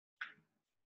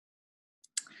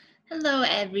Hello,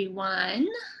 everyone.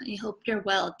 I hope you're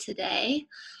well today.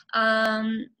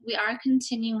 We are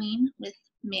continuing with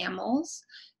mammals,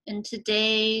 and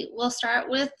today we'll start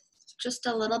with just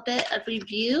a little bit of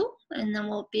review, and then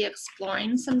we'll be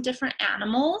exploring some different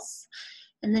animals,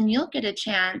 and then you'll get a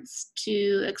chance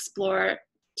to explore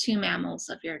two mammals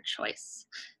of your choice.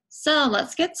 So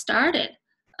let's get started.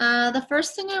 The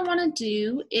first thing I want to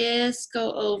do is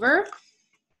go over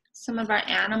some of our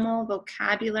animal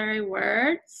vocabulary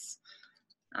words.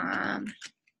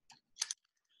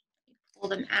 Pull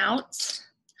them out.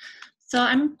 So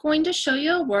I'm going to show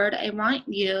you a word. I want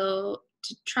you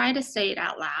to try to say it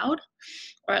out loud,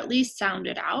 or at least sound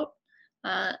it out.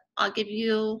 I'll give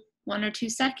you 1 or 2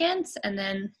 seconds, and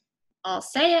then I'll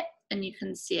say it, and you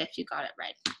can see if you got it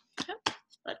right. Okay,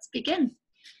 let's begin.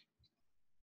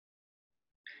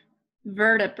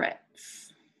 Vertebrates.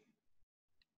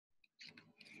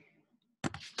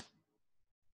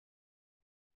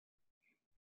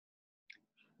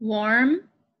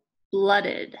 Warm-blooded.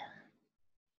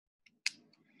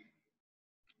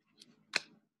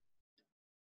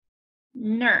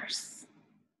 Nurse.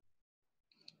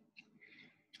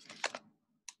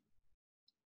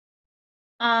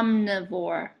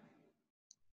 Omnivore.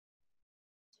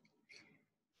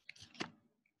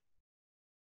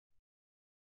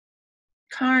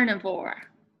 Carnivore.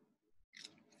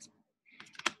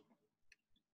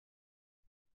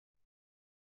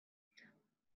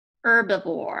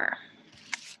 Herbivore.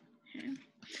 Okay.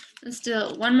 Let's do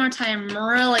it one more time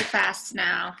really fast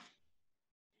now.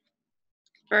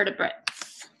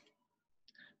 Vertebrates.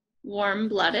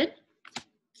 Warm-blooded.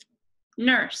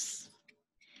 Nurse.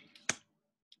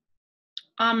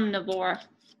 Omnivore.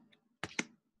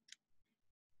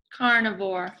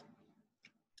 Carnivore.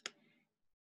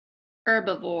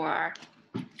 Herbivore.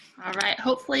 All right,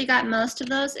 hopefully you got most of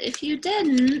those. If you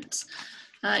didn't,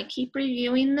 keep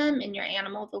reviewing them in your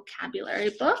animal vocabulary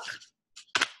book.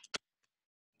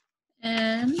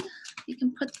 And you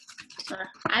can put, or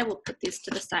I will put these to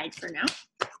the side for now.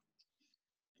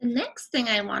 The next thing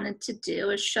I wanted to do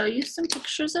is show you some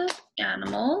pictures of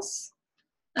animals.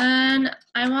 And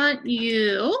I want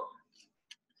you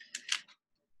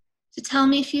to tell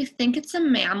me if you think it's a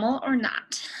mammal or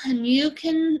not. And you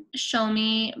can show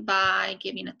me by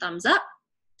giving a thumbs up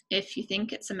if you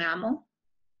think it's a mammal,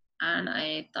 and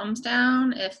a thumbs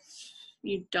down if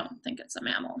you don't think it's a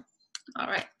mammal. All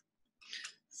right,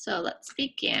 so let's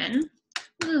begin.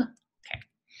 Okay,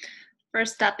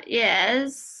 first up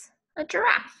is a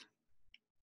giraffe.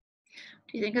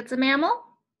 Do you think it's a mammal?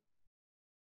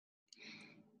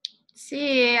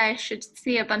 See, I should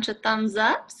see a bunch of thumbs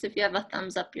ups. If you have a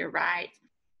thumbs up, you're right.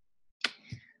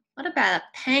 What about a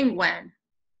penguin?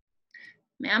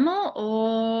 Mammal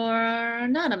or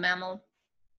not a mammal?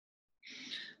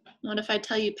 What if I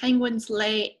tell you penguins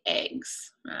lay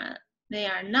eggs? They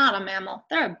are not a mammal,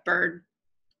 they're a bird.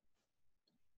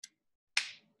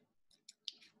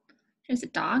 Here's a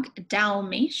dog, a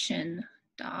Dalmatian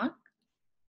dog.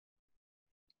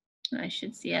 I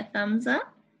should see a thumbs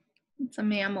up. It's a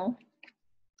mammal.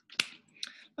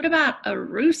 What about a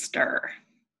rooster?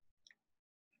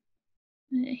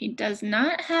 He does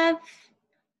not have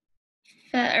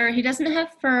he doesn't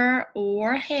have fur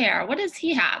or hair. What does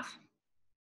he have?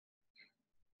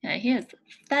 Yeah, he has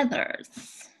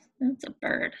feathers. That's a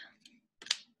bird.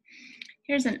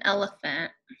 Here's an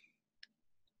elephant.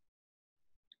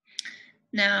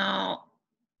 Now,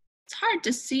 it's hard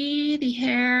to see the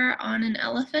hair on an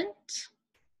elephant,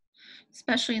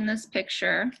 especially in this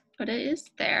picture, but it is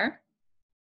there.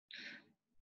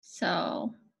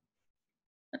 So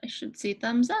I should see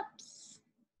thumbs ups.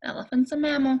 Elephant's a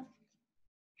mammal.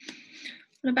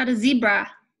 What about a zebra?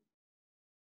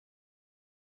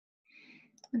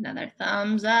 Another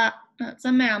thumbs up. That's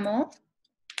a mammal.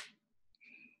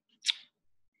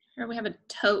 Here we have a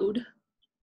toad.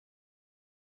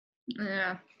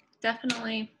 Yeah,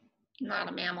 definitely not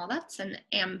a mammal. That's an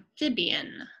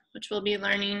amphibian, which we'll be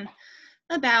learning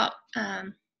about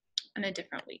in a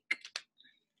different week.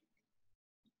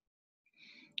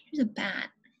 Here's a bat.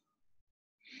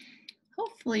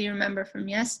 Hopefully you remember from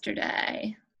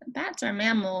yesterday, bats are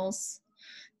mammals.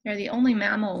 They're the only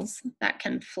mammals that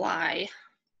can fly.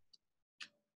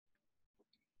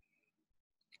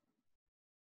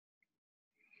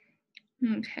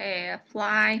 Okay, a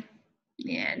fly.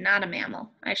 Yeah, not a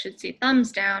mammal. I should see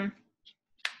thumbs down.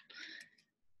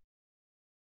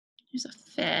 Here's a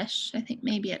fish. I think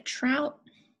maybe a trout.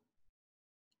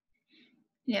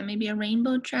 Yeah, maybe a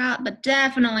rainbow trout, but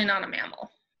definitely not a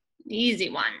mammal. Easy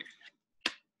one.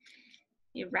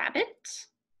 A rabbit.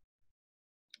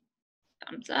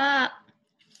 Thumbs up.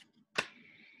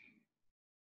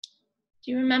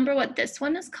 Do you remember what this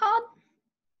one is called?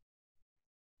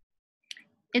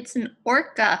 It's an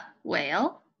orca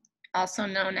whale, also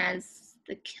known as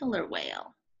the killer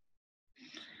whale.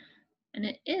 And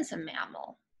it is a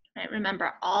mammal, right?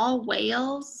 Remember, all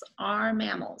whales are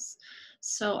mammals.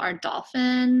 So are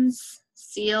dolphins,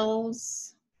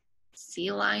 seals,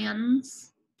 sea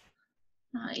lions.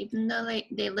 Even though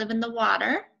they live in the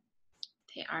water,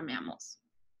 they are mammals.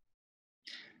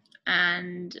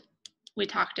 And we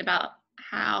talked about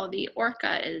how the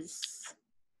orca is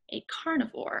a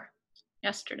carnivore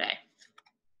yesterday.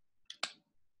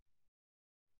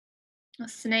 A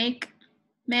snake,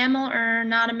 mammal or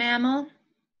not a mammal?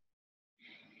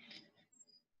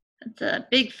 It's a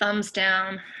big thumbs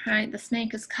down, right? The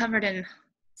snake is covered in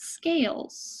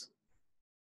scales.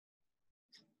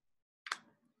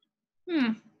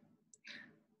 What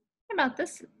about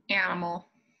this animal,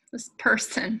 this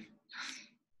person?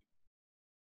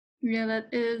 Yeah,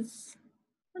 that's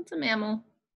a mammal.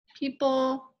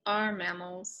 People are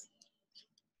mammals.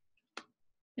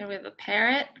 Here we have a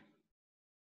parrot.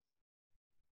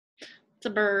 It's a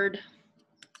bird.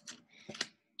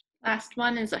 Last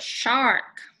one is a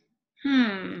shark.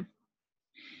 Now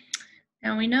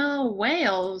we know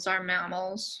whales are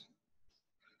mammals.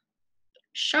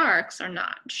 Sharks are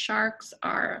not. Sharks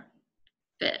are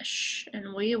fish,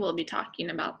 and we will be talking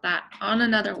about that on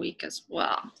another week as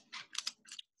well.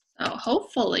 So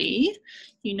hopefully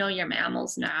you know your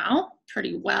mammals now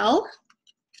pretty well.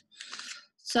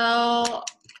 So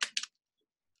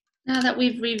now that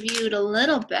we've reviewed a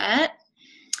little bit,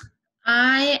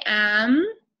 I am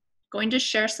going to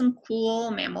share some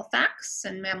cool mammal facts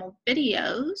and mammal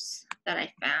videos that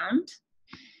I found.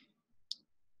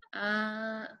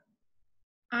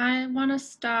 I want to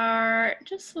start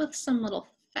just with some little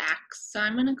facts. So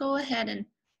I'm going to go ahead and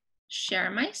share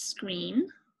my screen.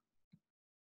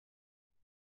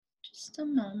 Just a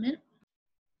moment.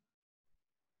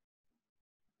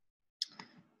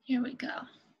 Here we go.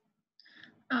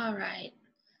 All right.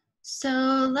 So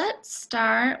let's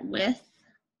start with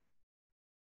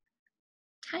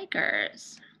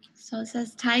tigers. So it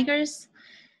says tigers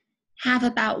have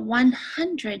about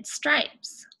 100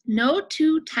 stripes. No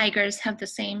two tigers have the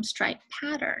same stripe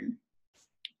pattern.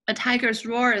 A tiger's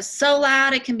roar is so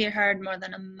loud it can be heard more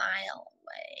than a mile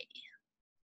away.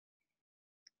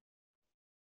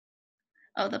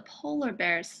 Oh, the polar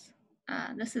bears.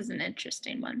 This is an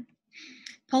interesting one.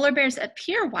 Polar bears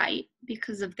appear white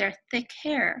because of their thick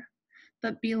hair,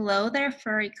 but below their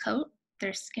furry coat,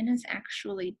 their skin is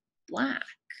actually black.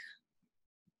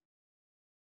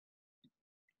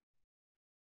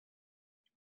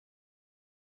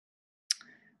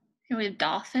 Here we have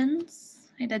dolphins.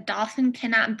 A dolphin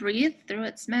cannot breathe through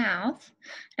its mouth.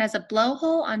 It has a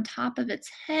blowhole on top of its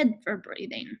head for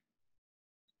breathing.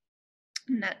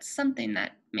 And that's something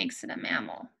that makes it a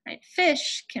mammal, right?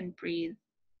 Fish can breathe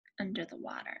under the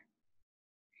water.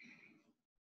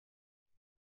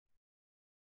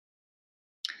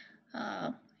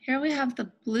 Here we have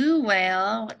the blue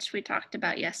whale, which we talked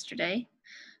about yesterday.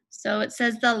 So it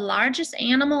says the largest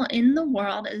animal in the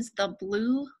world is the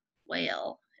blue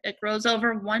whale. It grows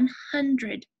over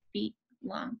 100 feet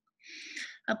long.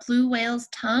 A blue whale's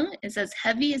tongue is as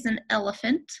heavy as an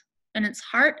elephant, and its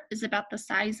heart is about the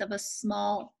size of a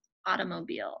small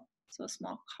automobile, so a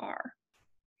small car.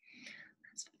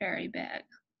 That's very big. Okay,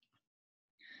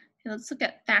 let's look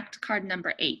at fact card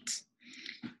number 8.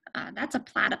 That's a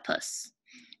platypus.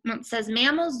 And it says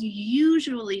mammals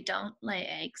usually don't lay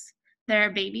eggs.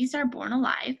 Their babies are born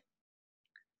alive.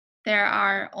 There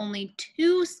are only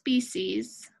 2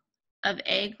 species of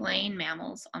egg-laying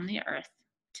mammals on the earth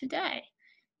today.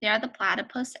 They are the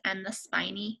platypus and the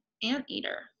spiny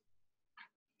anteater.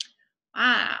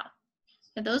 Wow,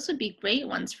 now those would be great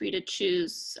ones for you to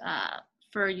choose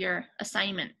for your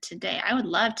assignment today. I would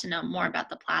love to know more about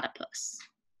the platypus.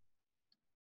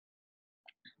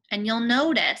 And you'll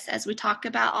notice as we talk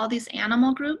about all these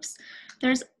animal groups,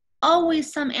 there's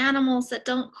always some animals that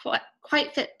don't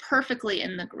quite fit perfectly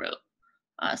in the group.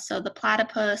 So the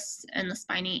platypus and the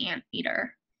spiny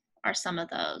anteater are some of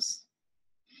those.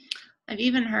 I've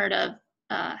even heard of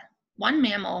one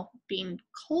mammal being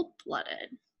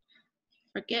cold-blooded.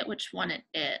 Forget which one it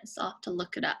is. I'll have to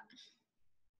look it up.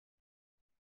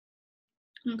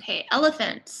 Okay,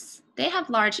 elephants. They have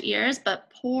large ears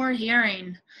but poor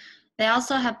hearing. They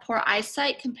also have poor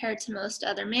eyesight compared to most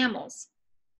other mammals.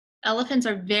 Elephants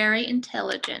are very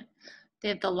intelligent. They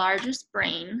have the largest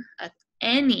brain of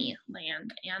any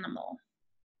land animal.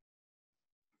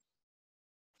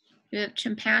 We have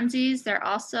chimpanzees. They're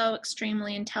also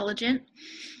extremely intelligent.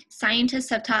 Scientists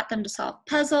have taught them to solve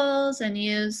puzzles and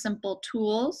use simple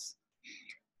tools.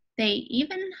 They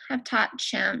even have taught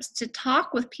chimps to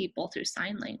talk with people through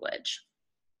sign language.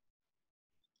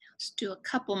 Let's do a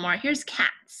couple more. Here's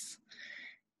cats.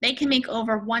 They can make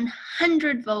over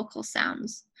 100 vocal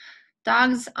sounds.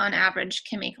 Dogs, on average,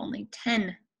 can make only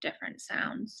 10 different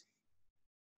sounds.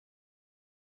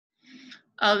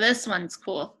 Oh, this one's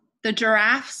cool. The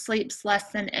giraffe sleeps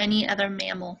less than any other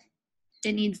mammal.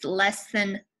 It needs less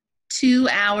than 2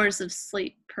 hours of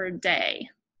sleep per day.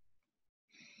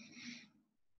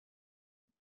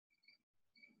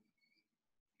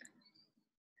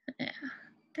 Yeah,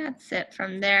 that's it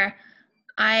from there.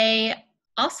 I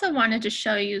also wanted to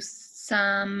show you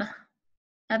some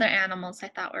other animals I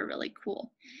thought were really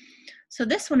cool. So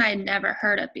this one I had never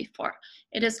heard of before.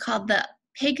 It is called the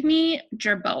pygmy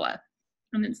jerboa,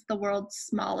 and it's the world's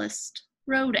smallest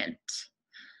rodent.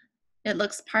 It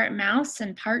looks part mouse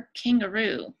and part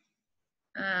kangaroo.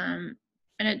 And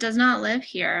it does not live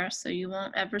here, so you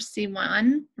won't ever see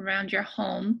one around your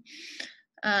home.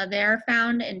 They're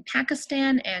found in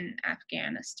Pakistan and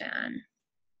Afghanistan.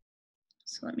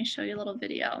 So let me show you a little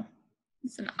video.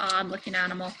 It's an odd looking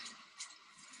animal.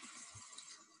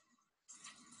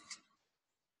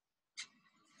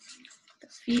 The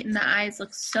feet and the eyes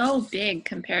look so big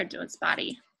compared to its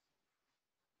body.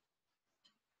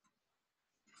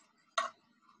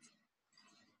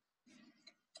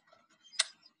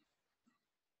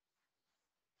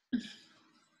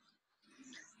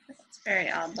 It's very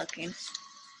odd looking.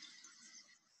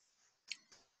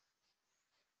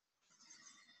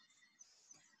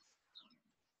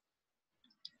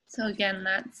 So again,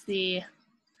 that's the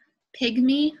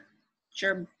pygmy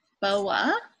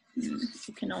jerboa. You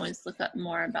can always look up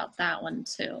more about that one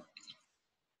too.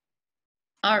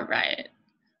 All right.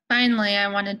 Finally, I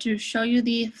wanted to show you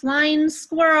the flying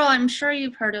squirrel. I'm sure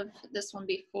you've heard of this one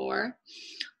before,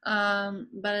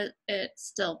 but it's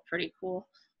still pretty cool.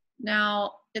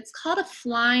 Now, it's called a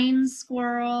flying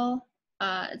squirrel.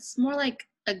 It's more like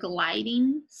a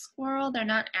gliding squirrel. They're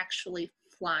not actually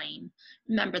flying.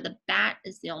 Remember, the bat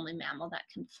is the only mammal that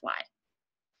can fly.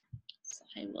 So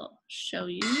I will show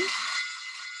you.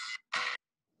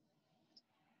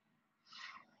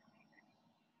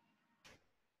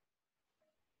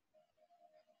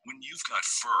 When you've got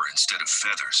fur instead of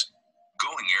feathers,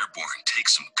 going airborne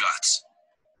takes some guts.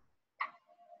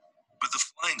 But the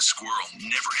flying squirrel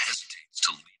never hesitates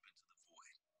to leap into the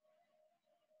void.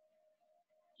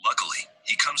 Luckily,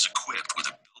 he comes equipped with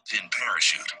a built-in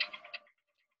parachute.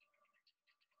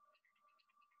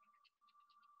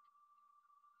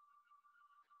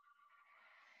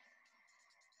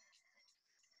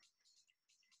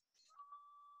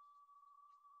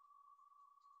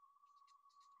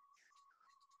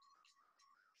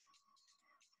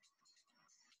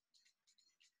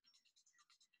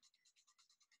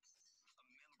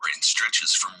 Brain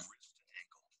stretches from wrist to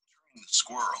ankle, turning the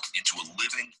squirrel into a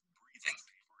living, breathing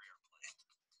paper airplane.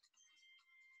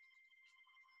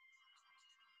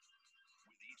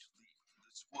 With each leap,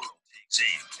 the squirrel takes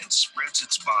aim and spreads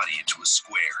its body into a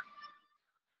square.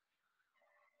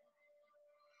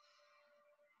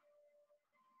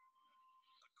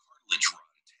 A cartilage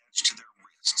rod attached to their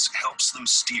wrists helps them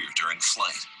steer during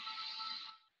flight.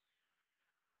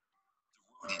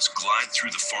 The rodents glide through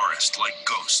the forest like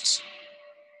ghosts,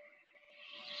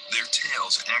 their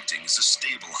tails acting as a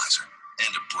stabilizer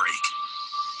and a brake.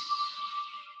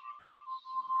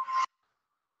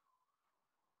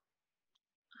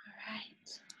 All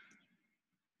right.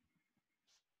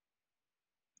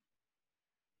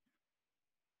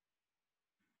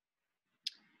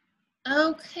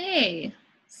 Okay,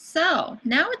 so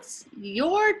now it's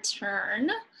your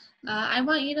turn. I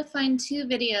want you to find 2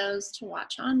 videos to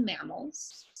watch on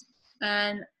mammals.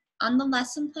 And on the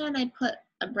lesson plan, I put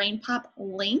a Brain Pop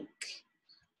link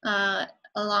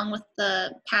along with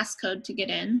the passcode to get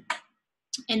in.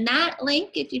 In that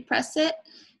link, if you press it,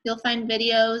 you'll find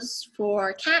videos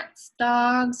for cats,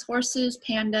 dogs, horses,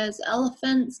 pandas,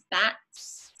 elephants,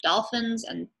 bats, dolphins,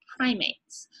 and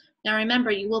primates. Now remember,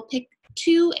 you will pick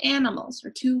 2 animals or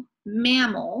 2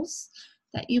 mammals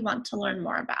that you want to learn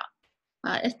more about.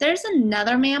 If there's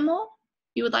another mammal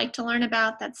you would like to learn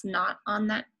about that's not on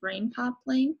that Brain Pop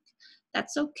link,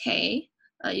 that's okay.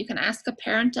 You can ask a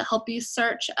parent to help you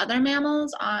search other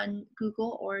mammals on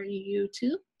Google or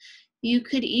YouTube. You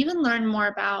could even learn more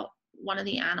about one of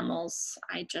the animals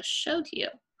I just showed you.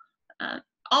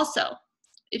 Also,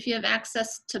 if you have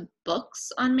access to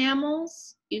books on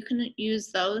mammals, you can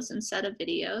use those instead of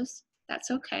videos.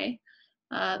 That's okay.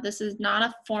 This is not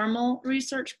a formal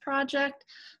research project.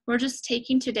 We're just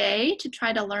taking today to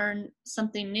try to learn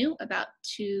something new about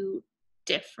 2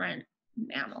 different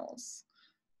mammals.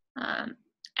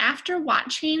 After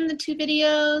watching the 2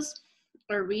 videos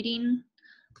or reading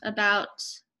about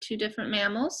 2 different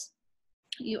mammals,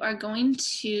 you are going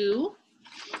to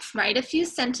write a few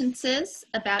sentences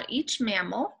about each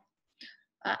mammal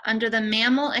under the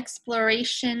mammal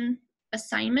exploration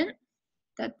assignment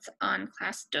that's on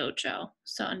Class Dojo,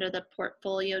 so under the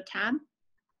portfolio tab.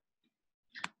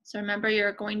 So remember,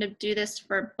 you're going to do this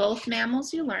for both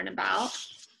mammals you learn about.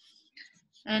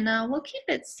 And we'll keep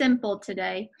it simple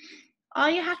today. All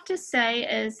you have to say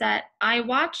is that I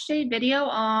watched a video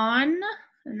on,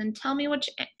 and then tell me which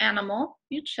animal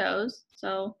you chose.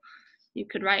 So you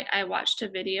could write, I watched a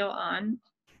video on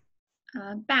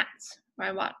bats, or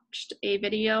I watched a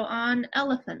video on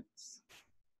elephants.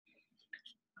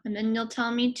 And then you'll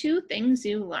tell me 2 things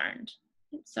you learned.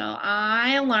 So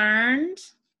I learned,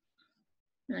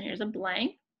 and here's a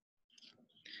blank.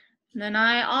 And then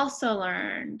I also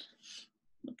learned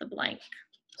with the blank.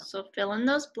 So fill in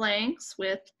those blanks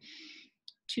with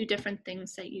 2 different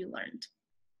things that you learned.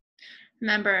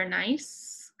 Remember,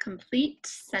 nice, complete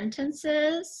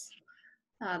sentences.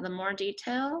 The more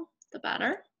detail, the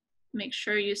better. Make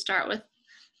sure you start with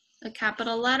a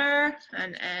capital letter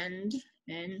and end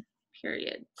in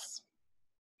periods.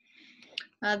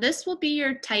 This will be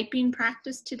your typing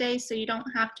practice today, so you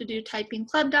don't have to do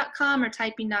typingclub.com or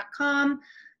typing.com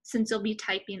since you'll be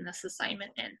typing this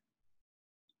assignment in.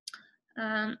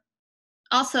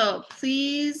 Also,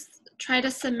 please try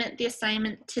to submit the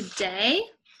assignment today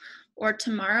or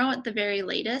tomorrow at the very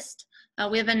latest.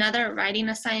 We have another writing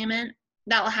assignment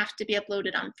that will have to be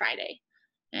uploaded on Friday,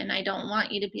 and I don't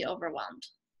want you to be overwhelmed.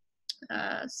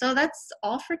 So that's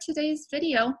all for today's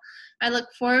video. I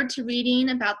look forward to reading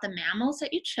about the mammals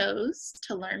that you chose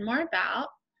to learn more about,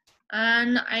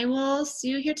 and I will see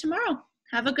you here tomorrow.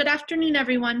 Have a good afternoon,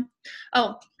 everyone.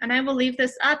 Oh, and I will leave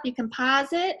this up. You can pause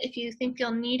it if you think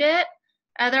you'll need it.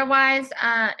 Otherwise,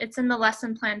 it's in the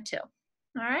lesson plan too.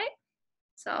 All right?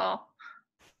 So,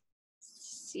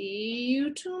 see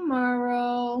you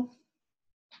tomorrow.